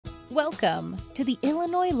Welcome to the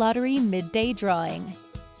Illinois Lottery Midday Drawing.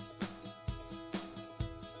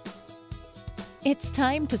 It's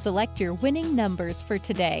time to select your winning numbers for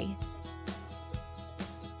today.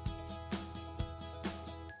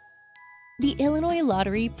 The Illinois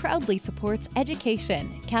Lottery proudly supports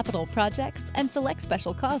education, capital projects, and select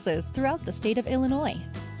special causes throughout the state of Illinois.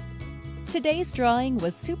 Today's drawing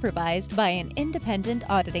was supervised by an independent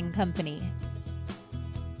auditing company.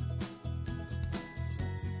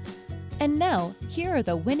 And now, here are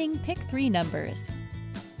the winning Pick 3 numbers: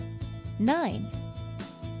 9,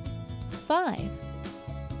 5,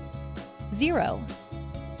 0,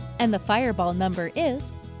 and the fireball number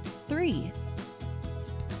is 3.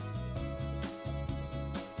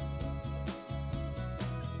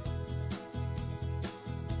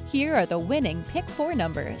 Here are the winning Pick 4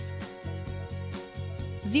 numbers: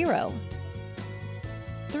 0,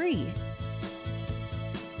 3,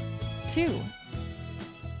 2,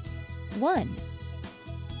 1,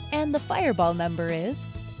 and the fireball number is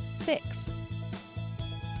 6.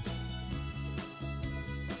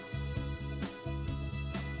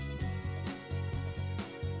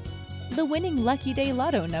 The winning Lucky Day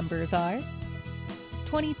Lotto numbers are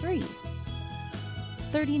 23,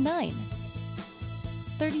 39,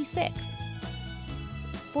 36,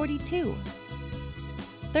 42,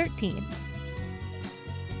 13.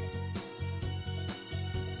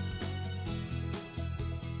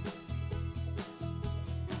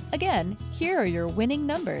 Again, here are your winning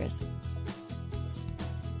numbers.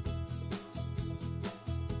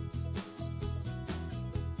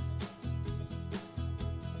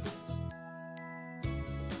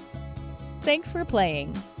 Thanks for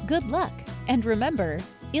playing. Good luck, and remember,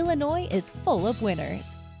 Illinois is full of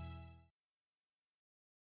winners.